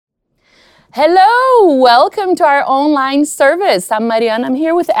Hello, welcome to our online service. I'm Mariana. I'm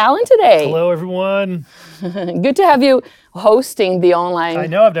here with Alan today. Hello, everyone. Good to have you hosting the online I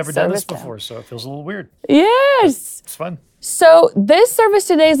know I've never done this service before, so it feels a little weird. Yes. It's fun. So this service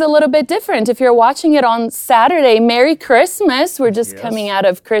today is a little bit different. If you're watching it on Saturday, Merry Christmas. We're just coming out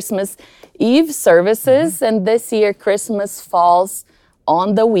of Christmas Eve services, and this year Christmas falls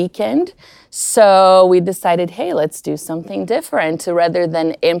on the weekend. So we decided, hey, let's do something different rather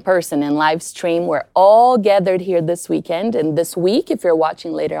than in person and live stream. We're all gathered here this weekend and this week, if you're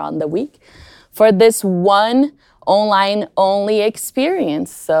watching later on the week, for this one online only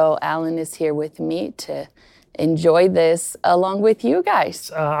experience. So Alan is here with me to enjoy this along with you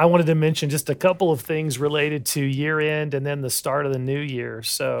guys. I wanted to mention just a couple of things related to year end and then the start of the new year.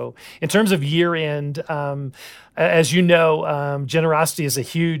 So in terms of year end, as you know, generosity is a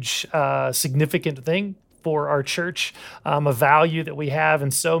huge, significant thing for our church, a value that we have,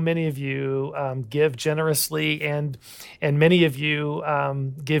 and so many of you give generously, and many of you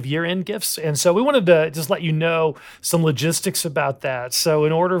give year-end gifts. And so we wanted to just let you know some logistics about that. So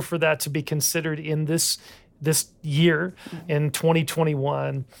in order for that to be considered in this year, in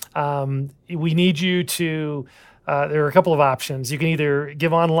 2021, we need you to, there are a couple of options. You can either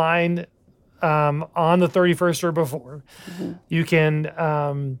give online on the 31st or before. You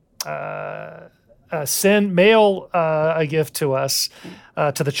can mail a gift to us,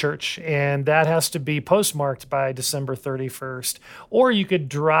 to the church, and that has to be postmarked by December 31st. Or you could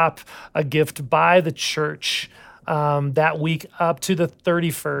drop a gift by the church that week up to the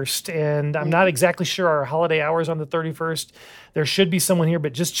 31st. And I'm not exactly sure our holiday hours on the 31st. There should be someone here,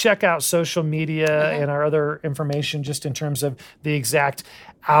 but just check out social media and our other information just in terms of the exact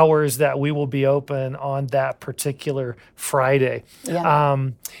hours that we will be open on that particular Friday.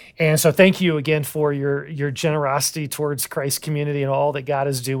 And so thank you again for your generosity towards Christ Community and all that God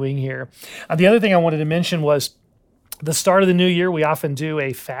is doing here. The other thing I wanted to mention was the start of the new year, we often do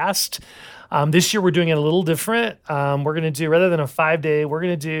a fast. This year we're doing it a little different. We're going to do, rather than a 5-day, we're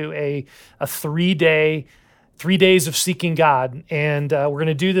going to do a 3-day, 3 days of seeking God. And we're going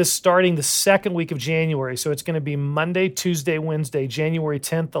to do this starting the second week of January. So it's going to be Monday, Tuesday, Wednesday, January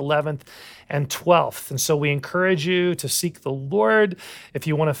 10th, 11th, and 12th. And so we encourage you to seek the Lord. If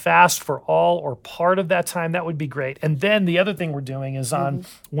you want to fast for all or part of that time, that would be great. And then the other thing we're doing is on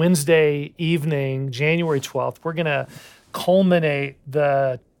Wednesday evening, January 12th, we're going to culminate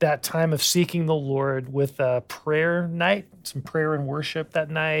that time of seeking the Lord with a prayer night, some prayer and worship that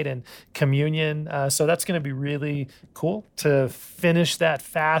night, and communion. So that's going to be really cool to finish that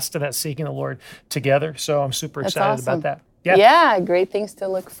fast and that seeking the Lord together. So I'm super excited about that. Yeah, great things to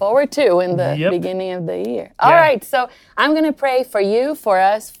look forward to in the beginning of the year. All right, so I'm going to pray for you, for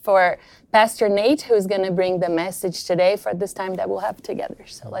us, for Pastor Nate, who's going to bring the message today for this time that we'll have together.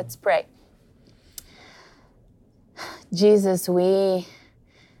 So let's pray. Jesus, we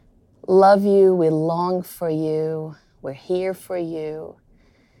love you, we long for you, we're here for you.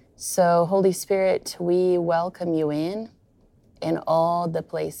 So Holy Spirit, we welcome you in all the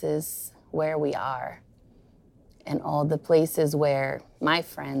places where we are, and all the places where my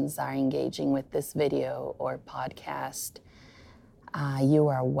friends are engaging with this video or podcast. You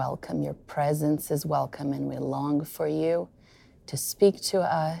are welcome, your presence is welcome, and we long for you to speak to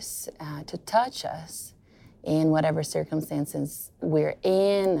us, to touch us in whatever circumstances we're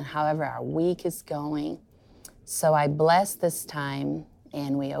in, however our week is going. So I bless this time,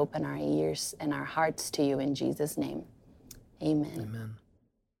 and we open our ears and our hearts to you in Jesus' name. Amen. Amen.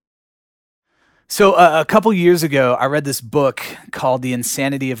 So a couple years ago, I read this book called The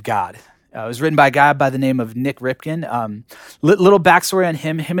Insanity of God. It was written by a guy by the name of Nick Ripken. Little backstory on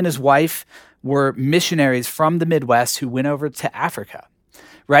him. Him and his wife were missionaries from the Midwest who went over to Africa.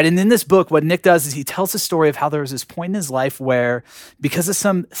 Right, and in this book, what Nick does is he tells the story of how there was this point in his life where, because of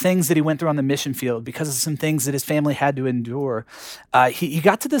some things that he went through on the mission field, because of some things that his family had to endure, he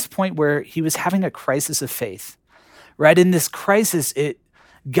got to this point where he was having a crisis of faith. Right, in this crisis, it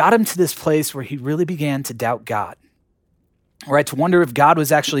got him to this place where he really began to doubt God. Right, to wonder if God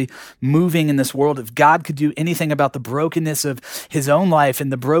was actually moving in this world, if God could do anything about the brokenness of his own life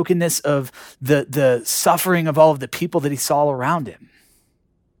and the brokenness of the suffering of all of the people that he saw around him.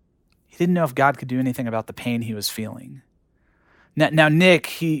 He didn't know if God could do anything about the pain he was feeling. Now Nick,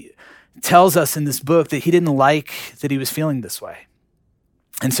 he tells us in this book that he didn't like that he was feeling this way.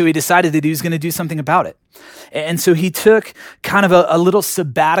 And so he decided that he was going to do something about it. And so he took kind of a little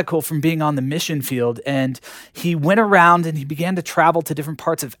sabbatical from being on the mission field, and he went around and he began to travel to different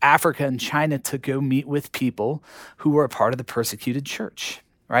parts of Africa and China to go meet with people who were a part of the persecuted church,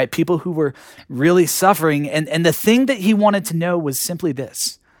 right? People who were really suffering. And the thing that he wanted to know was simply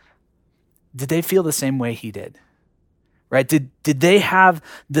this: did they feel the same way he did? Right? Did they have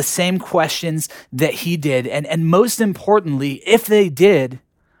the same questions that he did? And most importantly, if they did,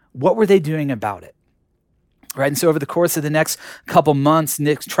 what were they doing about it? Right? And so over the course of the next couple months,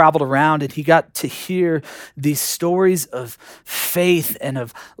 Nick traveled around and he got to hear these stories of faith and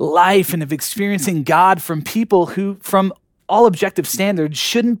of life and of experiencing God from people who, from all objective standards,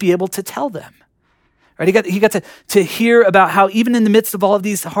 shouldn't be able to tell them. Right? He got to hear about how even in the midst of all of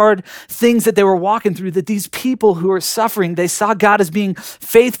these hard things that they were walking through, that these people who are suffering, they saw God as being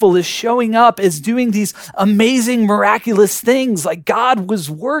faithful, as showing up, as doing these amazing, miraculous things, like God was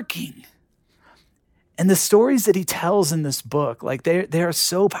working. And the stories that he tells in this book, like they are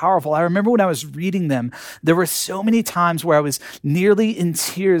so powerful. I remember when I was reading them, there were so many times where I was nearly in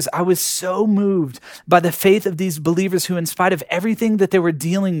tears. I was so moved by the faith of these believers who, in spite of everything that they were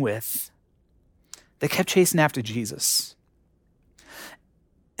dealing with, they kept chasing after Jesus.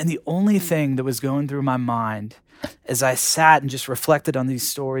 And the only thing that was going through my mind as I sat and just reflected on these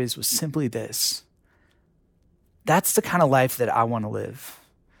stories was simply this. That's the kind of life that I want to live.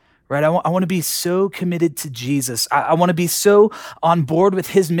 Right? I want to be so committed to Jesus. I want to be so on board with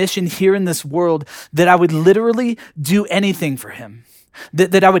his mission here in this world that I would literally do anything for him,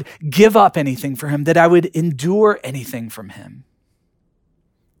 that I would give up anything for him, that I would endure anything from him.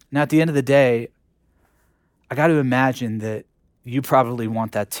 Now, at the end of the day, I got to imagine that you probably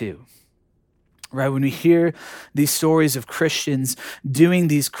want that too. Right? When we hear these stories of Christians doing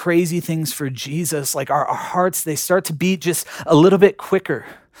these crazy things for Jesus, like our hearts, they start to beat just a little bit quicker.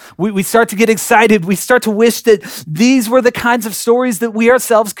 We start to get excited. We start to wish that these were the kinds of stories that we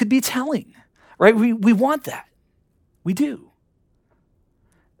ourselves could be telling, right? We want that. We do.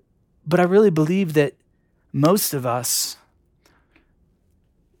 But I really believe that most of us,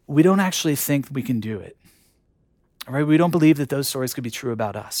 we don't actually think we can do it, right? We don't believe that those stories could be true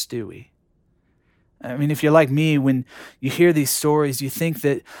about us, do we? I mean, if you're like me, when you hear these stories, you think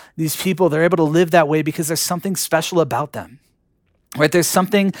that these people, they're able to live that way because there's something special about them. Right? There's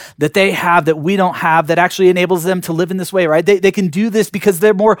something that they have that we don't have that actually enables them to live in this way, right? They can do this because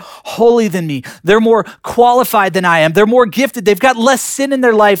they're more holy than me. They're more qualified than I am. They're more gifted. They've got less sin in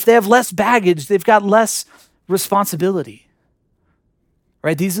their life. They have less baggage. They've got less responsibility,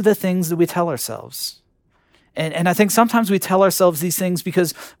 right? These are the things that we tell ourselves. And I think sometimes we tell ourselves these things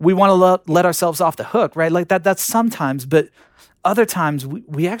because we want to let ourselves off the hook, right? Like that's sometimes, but other times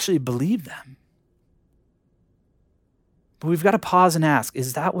we actually believe them. But we've got to pause and ask,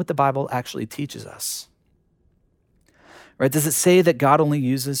 is that what the Bible actually teaches us? Right? Does it say that God only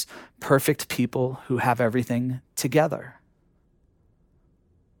uses perfect people who have everything together?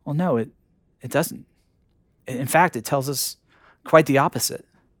 Well, no, it doesn't. In fact, it tells us quite the opposite.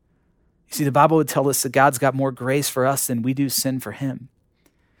 You see, the Bible would tell us that God's got more grace for us than we do sin for him.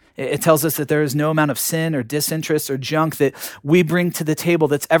 It tells us that there is no amount of sin or disinterest or junk that we bring to the table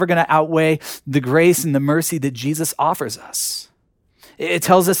that's ever going to outweigh the grace and the mercy that Jesus offers us. It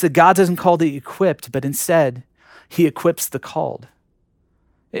tells us that God doesn't call the equipped, but instead, he equips the called.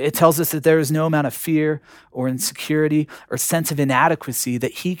 It tells us that there is no amount of fear or insecurity or sense of inadequacy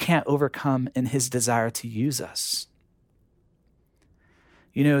that he can't overcome in his desire to use us.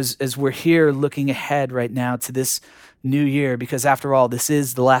 You know, as we're here looking ahead right now to this new year, because after all, this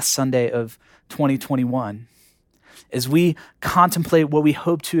is the last Sunday of 2021, as we contemplate what we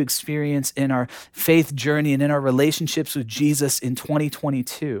hope to experience in our faith journey and in our relationships with Jesus in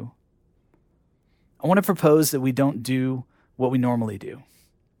 2022, I want to propose that we don't do what we normally do,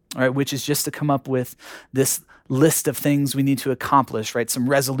 all right, which is just to come up with this list of things we need to accomplish, right? Some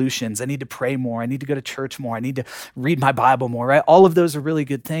resolutions. I need to pray more. I need to go to church more. I need to read my Bible more, right? All of those are really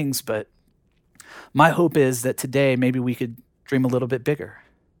good things, but my hope is that today maybe we could dream a little bit bigger,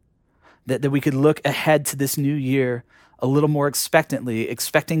 that we could look ahead to this new year a little more expectantly,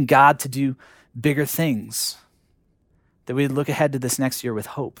 expecting God to do bigger things, that we'd look ahead to this next year with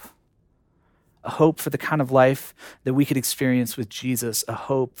hope, a hope for the kind of life that we could experience with Jesus, a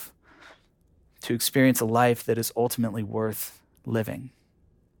hope to experience a life that is ultimately worth living.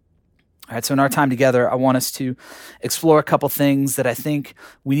 All right, so in our time together, I want us to explore a couple things that I think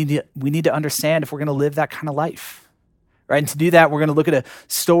we need to understand if we're going to live that kind of life. Right? And to do that, we're going to look at a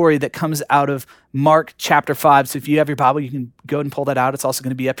story that comes out of Mark chapter 5. So if you have your Bible, you can go and pull that out. It's also going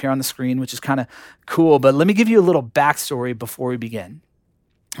to be up here on the screen, which is kind of cool. But let me give you a little backstory before we begin.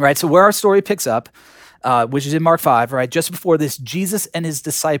 All right, so where our story picks up which is in Mark 5, right? Just before this, Jesus and his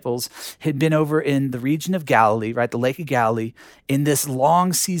disciples had been over in the region of Galilee, right? The Lake of Galilee, in this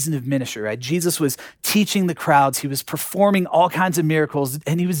long season of ministry, right? Jesus was teaching the crowds. He was performing all kinds of miracles,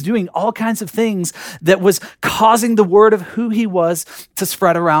 and he was doing all kinds of things that was causing the word of who he was to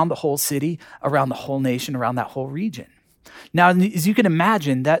spread around the whole city, around the whole nation, around that whole region. Now, as you can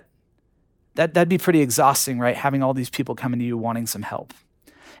imagine, that'd be pretty exhausting, right? Having all these people coming to you wanting some help.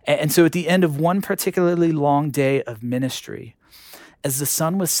 And so at the end of one particularly long day of ministry, as the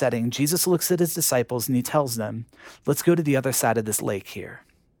sun was setting, Jesus looks at his disciples and he tells them, let's go to the other side of this lake here,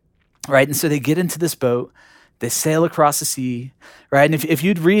 right? And so they get into this boat, they sail across the sea, right? And if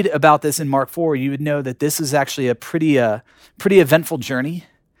you'd read about this in Mark 4, you would know that this is actually a pretty eventful journey,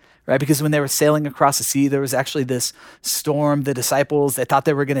 right? Because when they were sailing across the sea, there was actually this storm. The disciples, they thought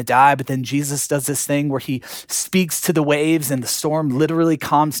they were going to die, but then Jesus does this thing where he speaks to the waves and the storm literally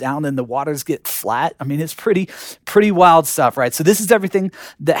calms down and the waters get flat. I mean, it's pretty wild stuff, right? So this is everything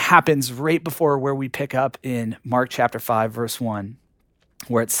that happens right before where we pick up in Mark chapter 5, verse 1,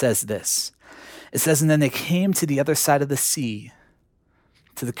 where it says this. It says, and then they came to the other side of the sea,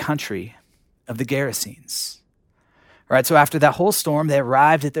 to the country of the Gerasenes. All right, so after that whole storm, they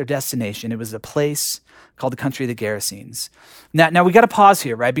arrived at their destination. It was a place called the country of the Gerasenes. Now we got to pause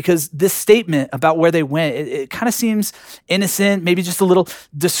here, right? Because this statement about where they went, it kind of seems innocent, maybe just a little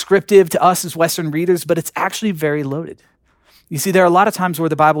descriptive to us as Western readers, but it's actually very loaded. You see, there are a lot of times where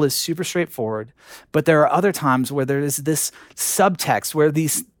the Bible is super straightforward, but there are other times where there is this subtext, where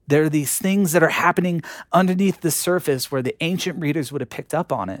there are these things that are happening underneath the surface where the ancient readers would have picked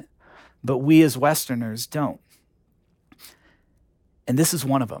up on it, but we as Westerners don't. And this is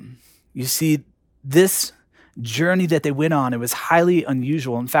one of them. You see, this journey that they went on, it was highly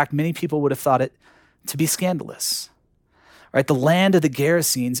unusual. In fact, many people would have thought it to be scandalous. Right? The land of the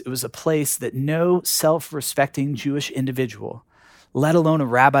Gerasenes, it was a place that no self-respecting Jewish individual, let alone a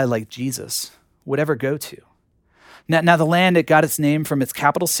rabbi like Jesus, would ever go to. Now the land, it got its name from its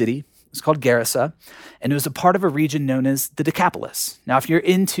capital city. It's called Gerasa, and it was a part of a region known as the Decapolis. Now, if you're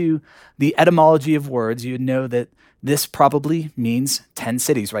into the etymology of words, you would know that this probably means 10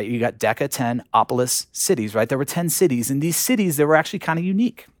 cities, right? You got Deca, 10, Opolis, cities, right? There were 10 cities, and these cities, they were actually kind of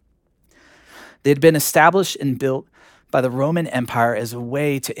unique. They had been established and built by the Roman Empire as a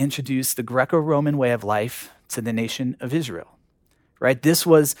way to introduce the Greco-Roman way of life to the nation of Israel, right? This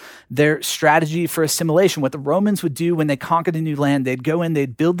was their strategy for assimilation. What the Romans would do when they conquered a new land, they'd go in,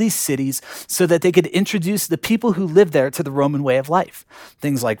 they'd build these cities so that they could introduce the people who lived there to the Roman way of life.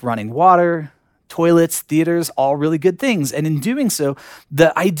 Things like running water, toilets, theaters, all really good things. And in doing so,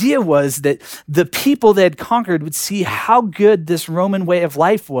 the idea was that the people they had conquered would see how good this Roman way of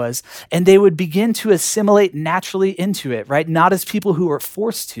life was, and they would begin to assimilate naturally into it, right? Not as people who were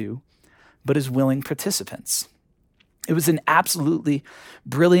forced to, but as willing participants. It was an absolutely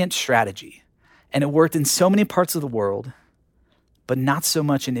brilliant strategy, and it worked in so many parts of the world, but not so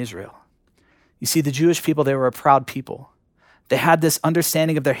much in Israel. You see, the Jewish people, they were a proud people. They had this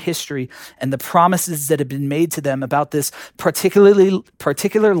understanding of their history and the promises that had been made to them about this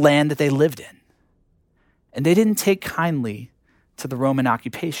particular land that they lived in. And they didn't take kindly to the Roman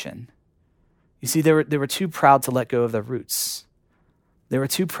occupation. You see, they were too proud to let go of their roots. They were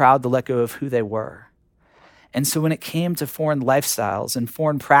too proud to let go of who they were. And so when it came to foreign lifestyles and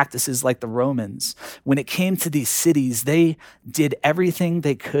foreign practices like the Romans, when it came to these cities, they did everything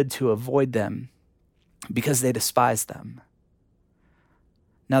they could to avoid them because they despised them.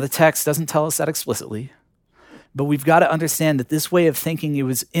 Now, the text doesn't tell us that explicitly, but we've got to understand that this way of thinking, it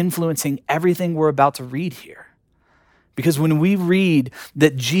was influencing everything we're about to read here. Because when we read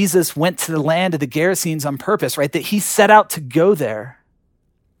that Jesus went to the land of the Gerasenes on purpose, right, that he set out to go there,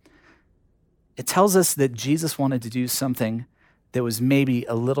 it tells us that Jesus wanted to do something that was maybe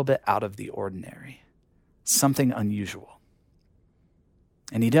a little bit out of the ordinary, something unusual.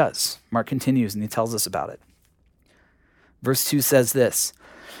 And he does. Mark continues and he tells us about it. Verse 2 says this,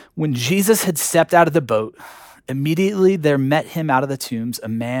 when Jesus had stepped out of the boat, immediately there met him out of the tombs a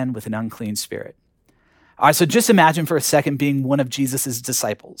man with an unclean spirit. All right, so just imagine for a second being one of Jesus's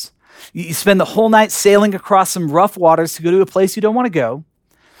disciples. You spend the whole night sailing across some rough waters to go to a place you don't want to go.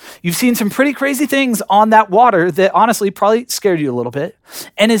 You've seen some pretty crazy things on that water that honestly probably scared you a little bit.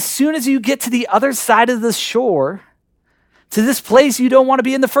 And as soon as you get to the other side of the shore, to this place you don't want to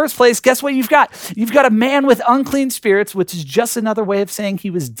be in the first place, guess what you've got? You've got a man with unclean spirits, which is just another way of saying he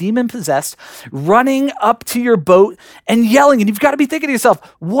was demon-possessed, running up to your boat and yelling. And you've got to be thinking to yourself,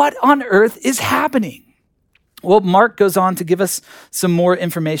 what on earth is happening? Well, Mark goes on to give us some more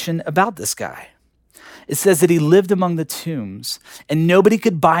information about this guy. it says that he lived among the tombs, and nobody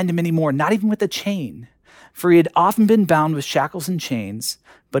could bind him anymore, not even with a chain. For he had often been bound with shackles and chains,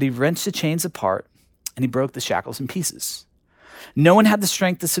 but he wrenched the chains apart, and he broke the shackles in pieces. No one had the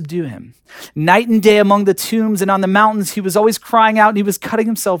strength to subdue him. Night and day among the tombs and on the mountains, he was always crying out, and he was cutting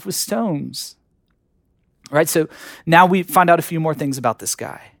himself with stones. All right, so now we find out a few more things about this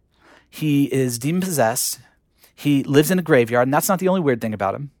guy. He is demon-possessed. He lives in a graveyard, and that's not the only weird thing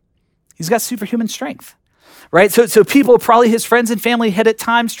about him. He's got superhuman strength, right? So people, probably his friends and family, had at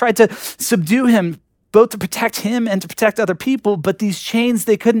times tried to subdue him, both to protect him and to protect other people, but these chains,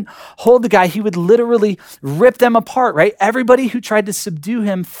 they couldn't hold the guy. He would literally rip them apart, right? Everybody who tried to subdue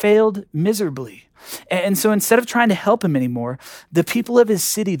him failed miserably. And so instead of trying to help him anymore, the people of his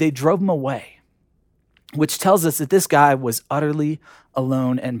city, they drove him away, which tells us that this guy was utterly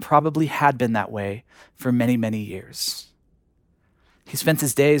alone and probably had been that way for many, many years. He spent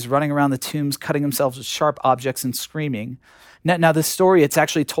his days running around the tombs, cutting himself with sharp objects and screaming. Now, this story, it's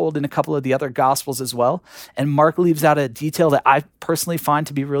actually told in a couple of the other Gospels as well. And Mark leaves out a detail that I personally find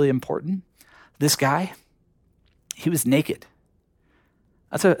to be really important. This guy, he was naked.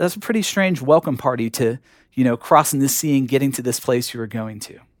 That's a pretty strange welcome party to, crossing the sea and getting to this place you were going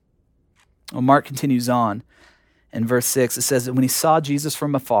to. Well, Mark continues on. In verse 6, it says that when he saw Jesus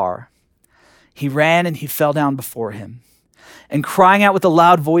from afar, he ran and he fell down before him. And crying out with a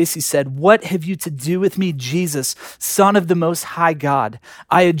loud voice, he said, "What have you to do with me, Jesus, Son of the Most High God?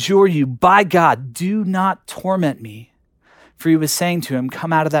 I adjure you, by God, do not torment me." For he was saying to him,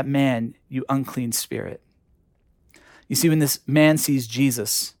 "Come out of that man, you unclean spirit." You see, when this man sees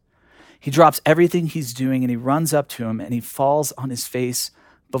Jesus, he drops everything he's doing and he runs up to him and he falls on his face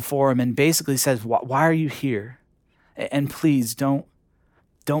before him and basically says, "Why are you here? And please don't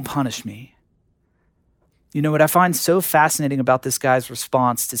punish me." You know, what I find so fascinating about this guy's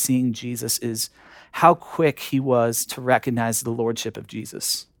response to seeing Jesus is how quick he was to recognize the lordship of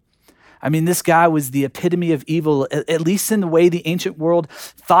Jesus. I mean, this guy was the epitome of evil, at least in the way the ancient world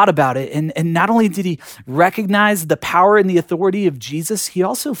thought about it. And not only did he recognize the power and the authority of Jesus, he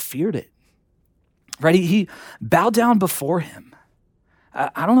also feared it, right? He bowed down before him.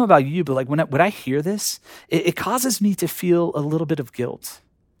 I don't know about you, but when I hear this, it causes me to feel a little bit of guilt.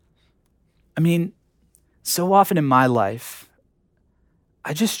 I mean, so often in my life,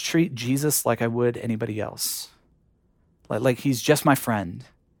 I just treat Jesus like I would anybody else. Like he's just my friend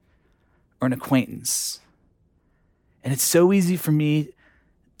or an acquaintance. And it's so easy for me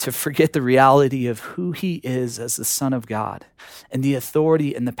to forget the reality of who he is as the Son of God and the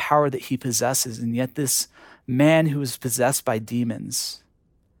authority and the power that he possesses. And yet this man who is possessed by demons,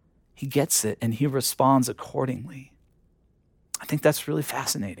 he gets it and he responds accordingly. I think that's really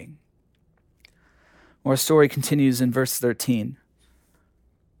fascinating. Our story continues in verse 9.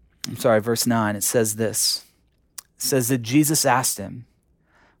 It says this. It says that Jesus asked him,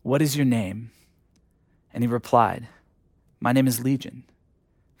 "What is your name?" And he replied, "My name is Legion,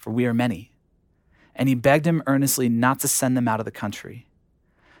 for we are many." And he begged him earnestly not to send them out of the country.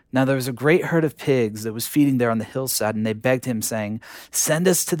 Now there was a great herd of pigs that was feeding there on the hillside, and they begged him, saying, "Send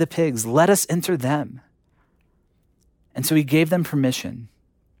us to the pigs, let us enter them." And so he gave them permission.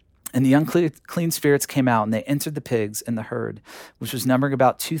 And the unclean spirits came out, and they entered the pigs and the herd, which was numbering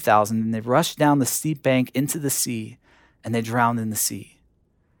about 2,000, and they rushed down the steep bank into the sea, and they drowned in the sea.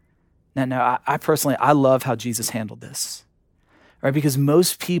 Now, I personally love how Jesus handled this, right? Because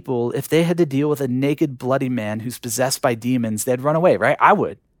most people, if they had to deal with a naked, bloody man who's possessed by demons, they'd run away, right? I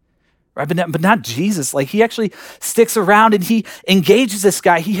would, right? But not Jesus. Like, he actually sticks around and he engages this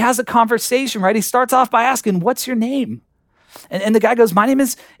guy. He has a conversation, right? He starts off by asking, "What's your name?" And the guy goes, "My name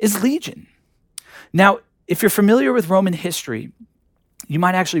is Legion." Now, if you're familiar with Roman history, you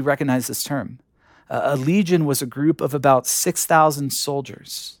might actually recognize this term. A legion was a group of about 6,000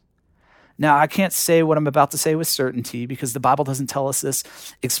 soldiers. Now, I can't say what I'm about to say with certainty because the Bible doesn't tell us this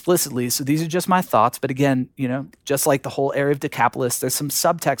explicitly. So these are just my thoughts. But again, just like the whole area of Decapolis, there's some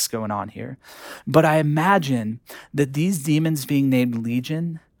subtext going on here. But I imagine that these demons being named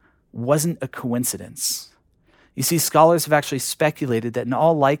Legion wasn't a coincidence. You see, scholars have actually speculated that in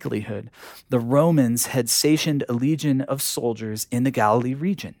all likelihood, the Romans had stationed a legion of soldiers in the Galilee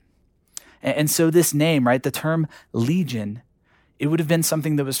region. And so this name, right, the term legion, it would have been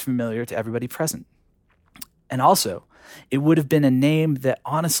something that was familiar to everybody present. And also, it would have been a name that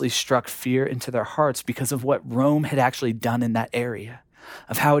honestly struck fear into their hearts because of what Rome had actually done in that area,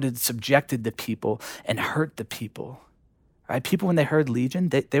 of how it had subjected the people and hurt the people. Right? People, when they heard legion,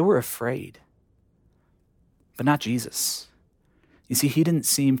 they were afraid. But not Jesus. You see, he didn't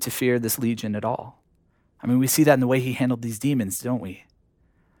seem to fear this legion at all. I mean, we see that in the way he handled these demons, don't we?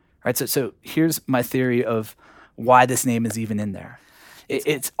 Right? So here's my theory of why this name is even in there.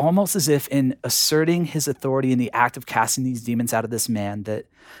 It's almost as if in asserting his authority in the act of casting these demons out of this man, that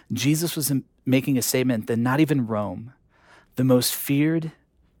Jesus was making a statement that not even Rome, the most feared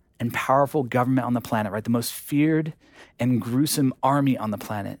and powerful government on the planet, right? The most feared and gruesome army on the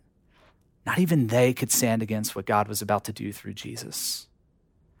planet, not even they could stand against what God was about to do through Jesus.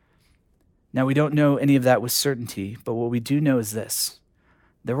 Now, we don't know any of that with certainty, but what we do know is this.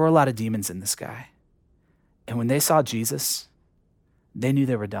 There were a lot of demons in this guy. And when they saw Jesus, they knew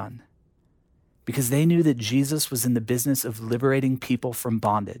they were done, because they knew that Jesus was in the business of liberating people from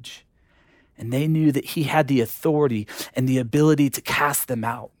bondage. And they knew that he had the authority and the ability to cast them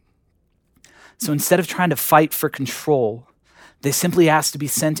out. So instead of trying to fight for control, they simply asked to be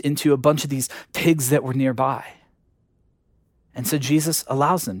sent into a bunch of these pigs that were nearby. And so Jesus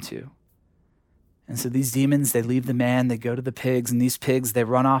allows them to. And so these demons, they leave the man, they go to the pigs, and these pigs, they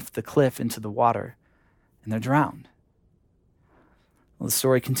run off the cliff into the water, and they're drowned. Well, the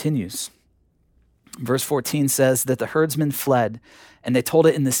story continues. Verse 14 says that the herdsmen fled, and they told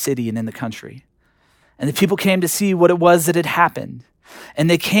it in the city and in the country. And the people came to see what it was that had happened. And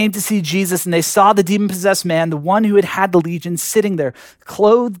they came to see Jesus, and they saw the demon-possessed man, the one who had had the legion, sitting there,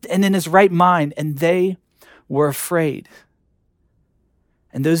 clothed and in his right mind, and they were afraid.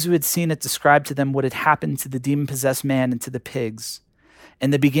 And those who had seen it described to them what had happened to the demon-possessed man and to the pigs.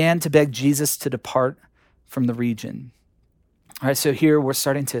 And they began to beg Jesus to depart from the region. All right, so here we're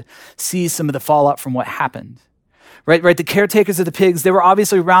starting to see some of the fallout from what happened. Right, the caretakers of the pigs, they were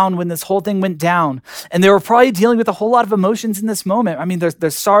obviously around when this whole thing went down. And they were probably dealing with a whole lot of emotions in this moment. I mean,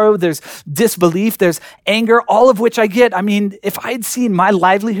 there's sorrow, there's disbelief, there's anger, all of which I get. I mean, if I had seen my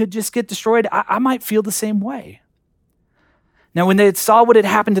livelihood just get destroyed, I might feel the same way. Now, when they saw what had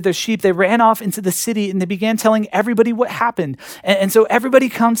happened to their sheep, they ran off into the city and they began telling everybody what happened. And so everybody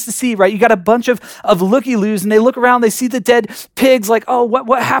comes to see, right? You got a bunch of looky-loos, and they look around, they see the dead pigs, like, oh,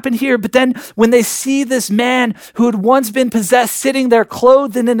 what happened here? But then when they see this man who had once been possessed sitting there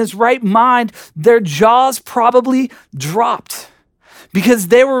clothed and in his right mind, their jaws probably dropped, because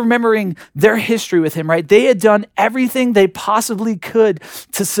they were remembering their history with him, right? They had done everything they possibly could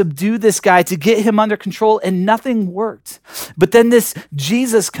to subdue this guy, to get him under control, and nothing worked. But then this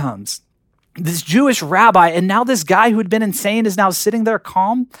Jesus comes, this Jewish rabbi, and now this guy who had been insane is now sitting there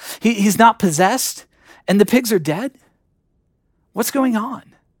calm. He's not possessed, and the pigs are dead. What's going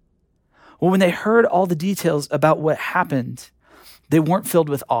on? Well, when they heard all the details about what happened, they weren't filled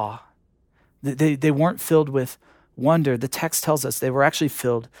with awe. They weren't filled with wonder. The text tells us they were actually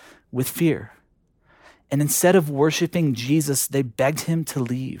filled with fear. And instead of worshiping Jesus, they begged him to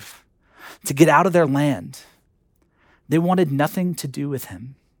leave, to get out of their land. They wanted nothing to do with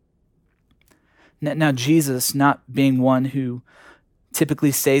him. Now, Jesus, not being one who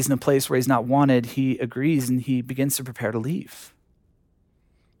typically stays in a place where he's not wanted, he agrees and he begins to prepare to leave.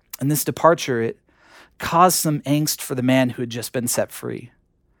 And this departure, it caused some angst for the man who had just been set free.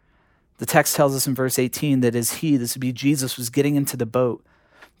 The text tells us in verse 18 that as this would be Jesus, was getting into the boat,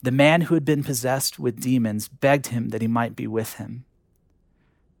 the man who had been possessed with demons begged him that he might be with him.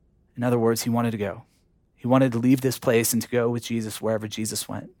 In other words, he wanted to go. He wanted to leave this place and to go with Jesus wherever Jesus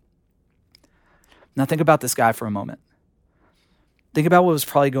went. Now think about this guy for a moment. Think about what was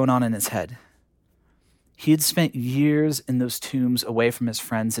probably going on in his head. He had spent years in those tombs away from his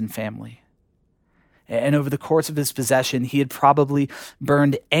friends and family. And over the course of his possession, he had probably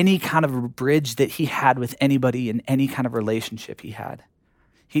burned any kind of a bridge that he had with anybody in any kind of relationship he had.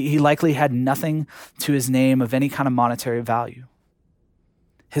 He likely had nothing to his name of any kind of monetary value.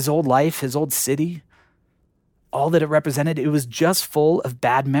 His old life, his old city, all that it represented, it was just full of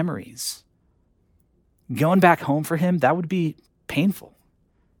bad memories. Going back home for him, that would be painful.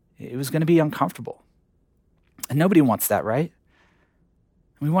 It was going to be uncomfortable. And nobody wants that, right?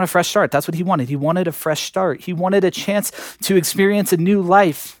 We want a fresh start. That's what he wanted. He wanted a fresh start. He wanted a chance to experience a new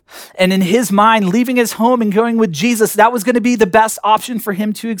life. And in his mind, leaving his home and going with Jesus, that was going to be the best option for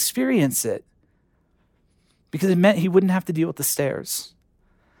him to experience it. Because it meant he wouldn't have to deal with the stares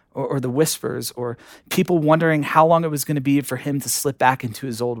or the whispers or people wondering how long it was going to be for him to slip back into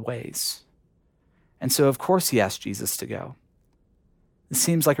his old ways. And so, of course, he asked Jesus to go. It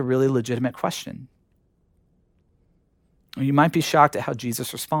seems like a really legitimate question. You might be shocked at how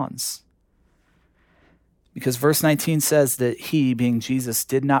Jesus responds. Because verse 19 says that he, being Jesus,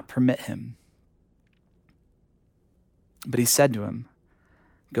 did not permit him. But he said to him,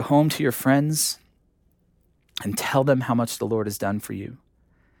 "Go home to your friends and tell them how much the Lord has done for you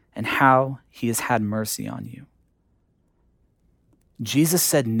and how he has had mercy on you." Jesus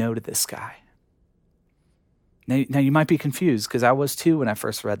said no to this guy. Now you might be confused, because I was too when I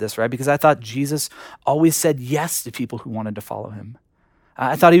first read this, right? Because I thought Jesus always said yes to people who wanted to follow him.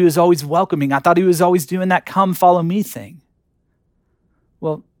 I thought he was always welcoming. I thought he was always doing that come follow me thing.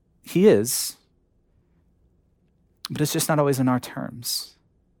 Well, he is, but it's just not always on our terms.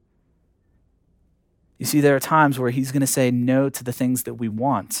 You see, there are times where he's going to say no to the things that we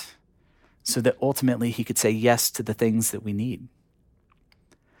want so that ultimately he could say yes to the things that we need.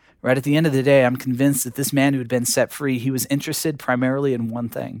 Right at the end of the day, I'm convinced that this man who had been set free, he was interested primarily in one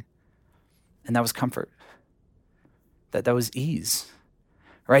thing, and that was comfort. That was ease.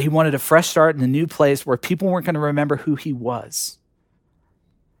 Right? He wanted a fresh start in a new place where people weren't going to remember who he was.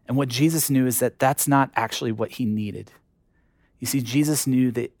 And what Jesus knew is that that's not actually what he needed. You see, Jesus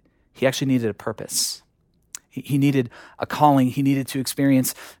knew that he actually needed a purpose. He needed a calling. He needed to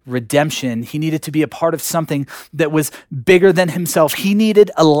experience redemption. He needed to be a part of something that was bigger than himself. He needed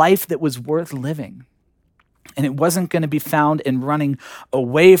a life that was worth living. And it wasn't going to be found in running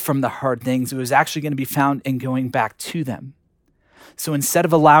away from the hard things. It was actually going to be found in going back to them. So instead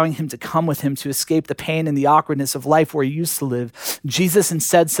of allowing him to come with him to escape the pain and the awkwardness of life where he used to live, Jesus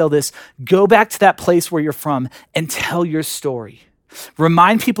instead said this: go back to that place where you're from and tell your story.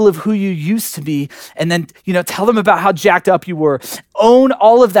 Remind people of who you used to be, and then, tell them about how jacked up you were. Own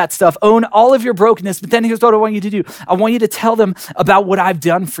all of that stuff. Own all of your brokenness. But then here's what I want you to do. I want you to tell them about what I've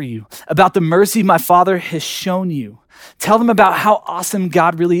done for you, about the mercy my Father has shown you. Tell them about how awesome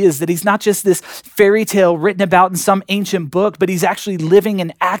God really is, that he's not just this fairy tale written about in some ancient book, but he's actually living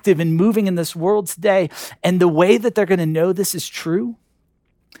and active and moving in this world today. And the way that they're going to know this is true,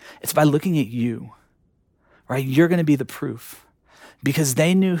 it's by looking at you, right? You're going to be the proof, because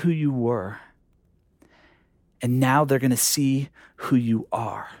they knew who you were. And now they're going to see who you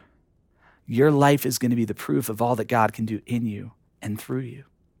are. Your life is going to be the proof of all that God can do in you and through you.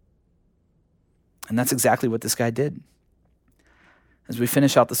 And that's exactly what this guy did. As we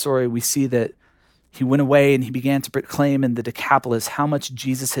finish out the story, we see that he went away and he began to proclaim in the Decapolis how much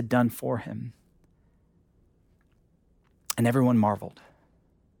Jesus had done for him. And everyone marveled.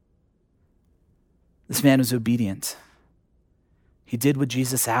 This man was obedient. He did what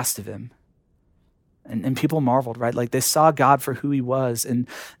Jesus asked of him. And people marveled, right? Like, they saw God for who he was, and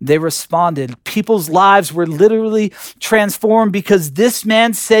they responded. People's lives were literally transformed because this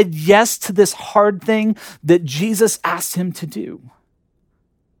man said yes to this hard thing that Jesus asked him to do.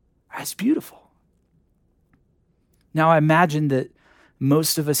 It's beautiful. Now, I imagine that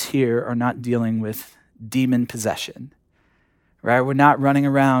most of us here are not dealing with demon possession, right? We're not running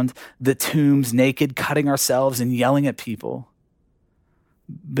around the tombs naked, cutting ourselves and yelling at people.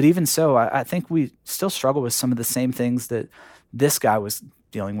 But even so, I think we still struggle with some of the same things that this guy was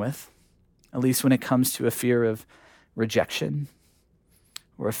dealing with, at least when it comes to a fear of rejection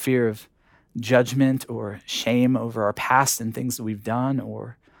or a fear of judgment or shame over our past and things that we've done,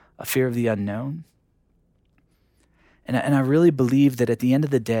 or a fear of the unknown. And I really believe that at the end of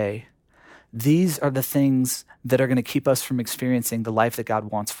the day, these are the things that are going to keep us from experiencing the life that God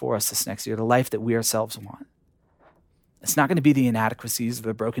wants for us this next year, the life that we ourselves want. It's not going to be the inadequacies or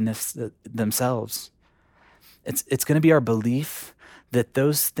the brokenness themselves. It's going to be our belief that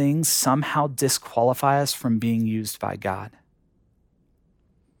those things somehow disqualify us from being used by God.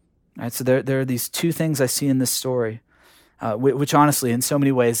 All right, so there are these two things I see in this story, which honestly, in so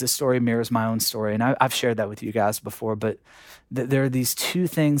many ways, this story mirrors my own story. And I've shared that with you guys before, but there are these two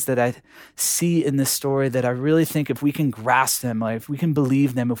things that I see in this story that I really think if we can grasp them, like if we can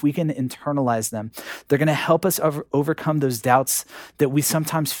believe them, if we can internalize them, they're going to help us overcome those doubts that we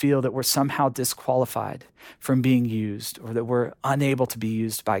sometimes feel that we're somehow disqualified from being used, or that we're unable to be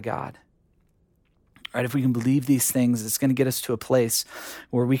used by God. Right? If we can believe these things, it's going to get us to a place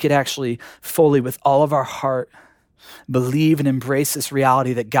where we could actually fully, with all of our heart, believe and embrace this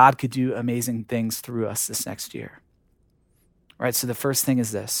reality that God could do amazing things through us this next year. All right, so the first thing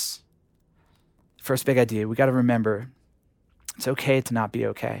is this. First big idea, we got to remember it's okay to not be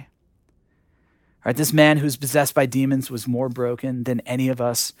okay. All right, this man who's possessed by demons was more broken than any of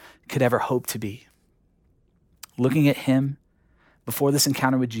us could ever hope to be. Looking at him before this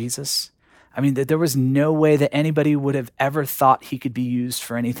encounter with Jesus, I mean, there was no way that anybody would have ever thought he could be used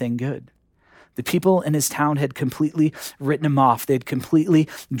for anything good. The people in his town had completely written him off. They'd completely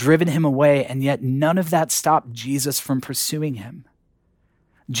driven him away, and yet none of that stopped Jesus from pursuing him.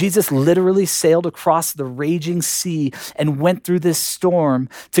 Jesus literally sailed across the raging sea and went through this storm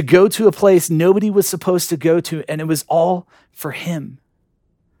to go to a place nobody was supposed to go to, and it was all for him.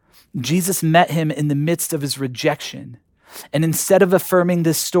 Jesus met him in the midst of his rejection. And instead of affirming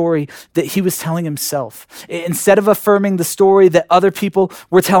this story that he was telling himself, instead of affirming the story that other people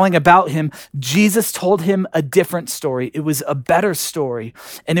were telling about him, Jesus told him a different story. It was a better story,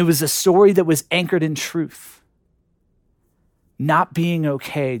 and it was a story that was anchored in truth. Not being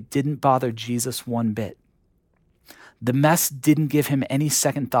okay didn't bother Jesus one bit. The mess didn't give him any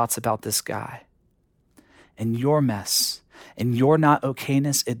second thoughts about this guy. And your mess and your not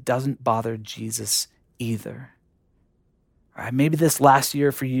okayness, it doesn't bother Jesus either. All right, maybe this last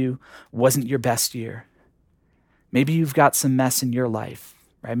year for you wasn't your best year. Maybe you've got some mess in your life,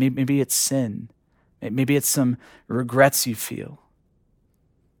 right? Maybe it's sin. Maybe it's some regrets you feel.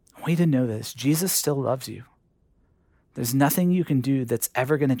 I want you to know this. Jesus still loves you. There's nothing you can do that's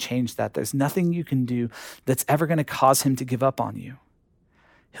ever going to change that. There's nothing you can do that's ever going to cause him to give up on you.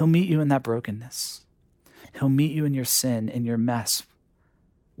 He'll meet you in that brokenness. He'll meet you in your sin, in your mess.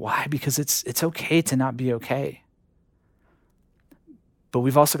 Why? Because it's okay to not be okay. But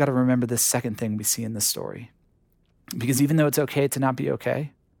we've also got to remember this second thing we see in this story. Because even though it's okay to not be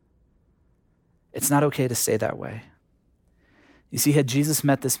okay, it's not okay to stay that way. You see, had Jesus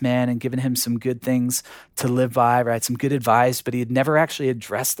met this man and given him some good things to live by, right, some good advice, but he had never actually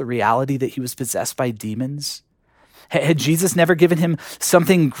addressed the reality that he was possessed by demons, had Jesus never given him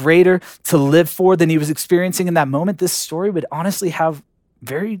something greater to live for than he was experiencing in that moment, this story would honestly have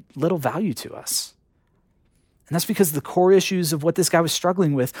very little value to us. And that's because the core issues of what this guy was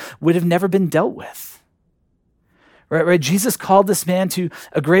struggling with would have never been dealt with. Right? Jesus called this man to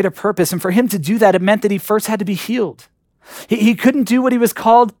a greater purpose. And for him to do that, it meant that he first had to be healed. He couldn't do what he was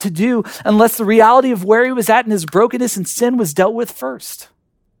called to do unless the reality of where he was at in his brokenness and sin was dealt with first.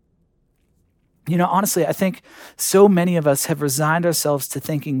 You know, honestly, I think so many of us have resigned ourselves to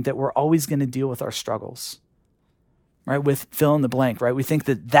thinking that we're always going to deal with our struggles, right? With fill in the blank, right? We think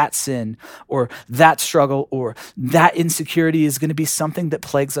that sin or that struggle or that insecurity is going to be something that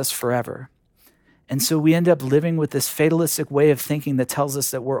plagues us forever. And so we end up living with this fatalistic way of thinking that tells us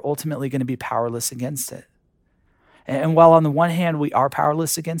that we're ultimately going to be powerless against it. And while on the one hand, we are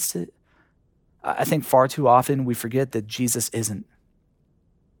powerless against it, I think far too often we forget that Jesus isn't.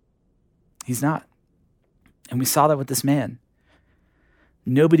 He's not. And we saw that with this man.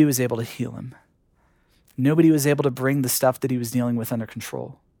 Nobody was able to heal him. Nobody was able to bring the stuff that he was dealing with under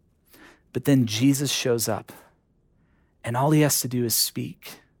control. But then Jesus shows up, and all he has to do is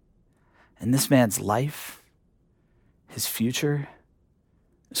speak. And this man's life, his future,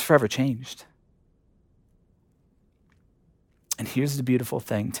 is forever changed. And here's the beautiful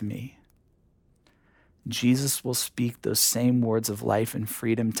thing to me. Jesus will speak those same words of life and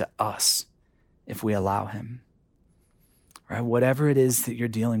freedom to us if we allow him. Right? Whatever it is that you're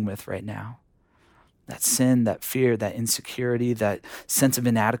dealing with right now, that sin, that fear, that insecurity, that sense of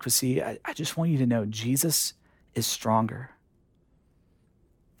inadequacy, I just want you to know Jesus is stronger.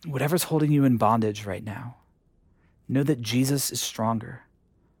 Whatever's holding you in bondage right now, know that Jesus is stronger.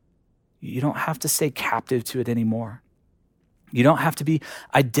 You don't have to stay captive to it anymore. You don't have to be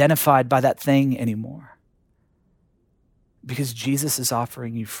identified by that thing anymore, because Jesus is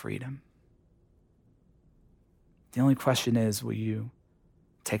offering you freedom. The only question is, will you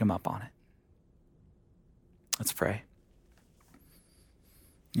take him up on it? Let's pray.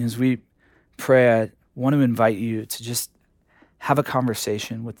 As we pray, I want to invite you to just have a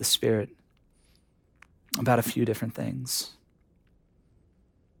conversation with the Spirit about a few different things.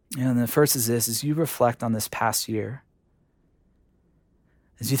 And the first is this: as you reflect on this past year,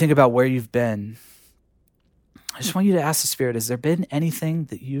 as you think about where you've been, I just want you to ask the Spirit, has there been anything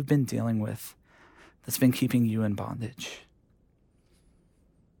that you've been dealing with that's been keeping you in bondage?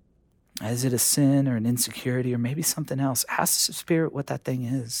 Is it a sin or an insecurity or maybe something else? Ask the Spirit what that thing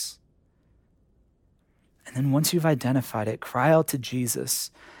is. And then once you've identified it, cry out to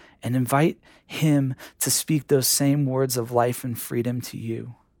Jesus and invite him to speak those same words of life and freedom to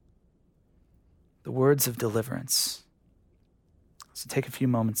you. The words of deliverance. So take a few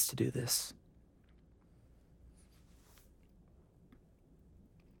moments to do this.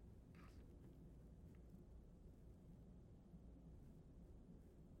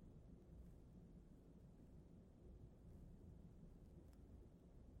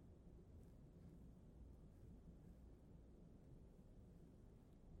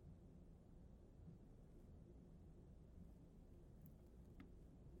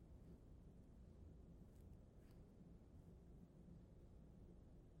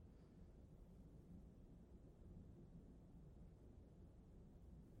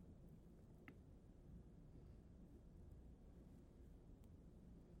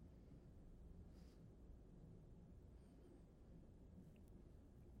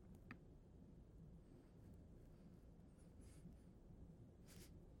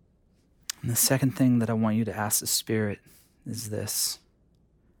 And the second thing that I want you to ask the Spirit is this.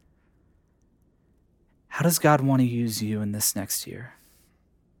 How does God want to use you in this next year?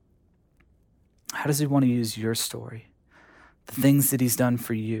 How does he want to use your story? The things that he's done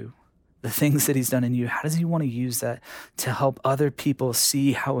for you, the things that he's done in you, how does he want to use that to help other people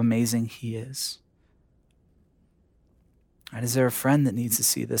see how amazing he is? And is there a friend that needs to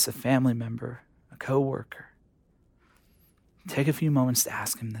see this, a family member, a coworker? Take a few moments to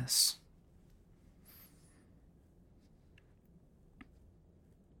ask him this.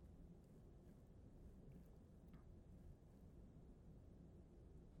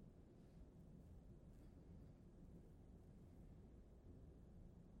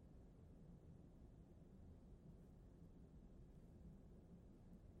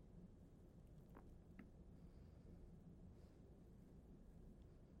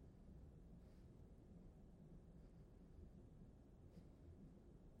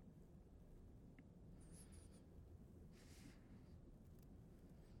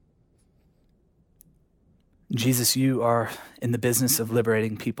 Jesus, you are in the business of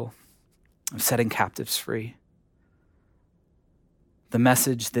liberating people, of setting captives free. The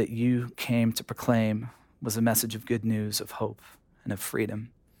message that you came to proclaim was a message of good news, of hope, and of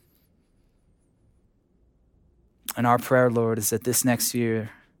freedom. And our prayer, Lord, is that this next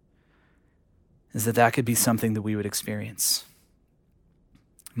year, is that could be something that we would experience.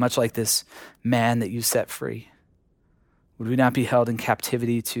 Much like this man that you set free. Would we not be held in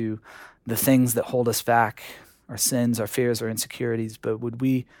captivity to the things that hold us back, our sins, our fears, our insecurities, but would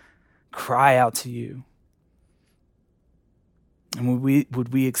we cry out to you? And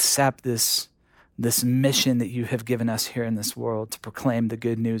would we accept this mission that you have given us here in this world to proclaim the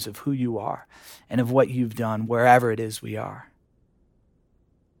good news of who you are and of what you've done wherever it is we are?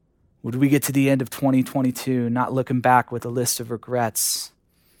 Would we get to the end of 2022 not looking back with a list of regrets,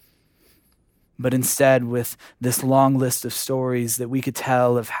 but instead with this long list of stories that we could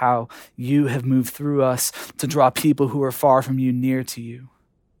tell of how you have moved through us to draw people who are far from you near to you?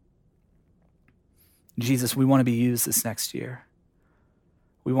 Jesus, we want to be used this next year.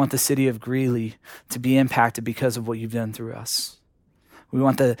 We want the city of Greeley to be impacted because of what you've done through us. We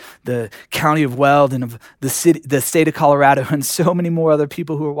want the county of Weld and of the state of Colorado and so many more other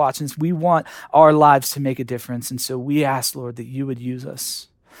people who are watching this. We want our lives to make a difference. And so we ask, Lord, that you would use us.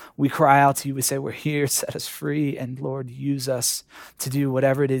 We cry out to you. We say, we're here, set us free. And Lord, use us to do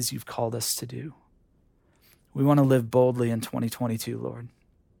whatever it is you've called us to do. We want to live boldly in 2022, Lord.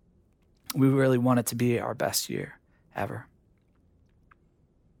 We really want it to be our best year ever.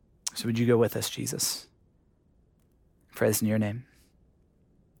 So would you go with us, Jesus? I pray this in your name.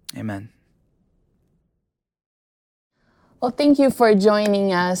 Amen. Well, thank you for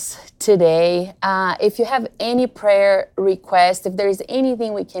joining us today. If you have any prayer request, if there is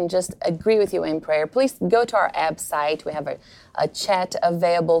anything we can just agree with you in prayer, please go to our website. We have a chat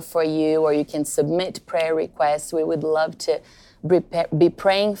available for you, or you can submit prayer requests. We would love to be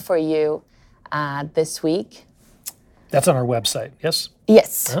praying for you this week. That's on our website, yes?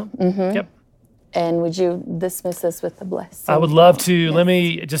 Yes. Uh-huh. Mm-hmm. Yep. And would you dismiss us with a blessing? I would love to. Yes. Let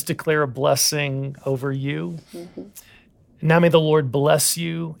me just declare a blessing over you. Mm-hmm. Now may the Lord bless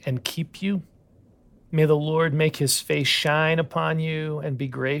you and keep you. May the Lord make his face shine upon you and be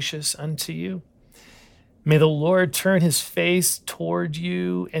gracious unto you. May the Lord turn his face toward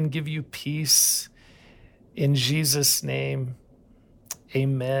you and give you peace. In Jesus' name,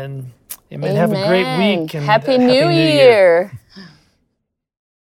 amen. Amen. Have a great week. And Happy New Year.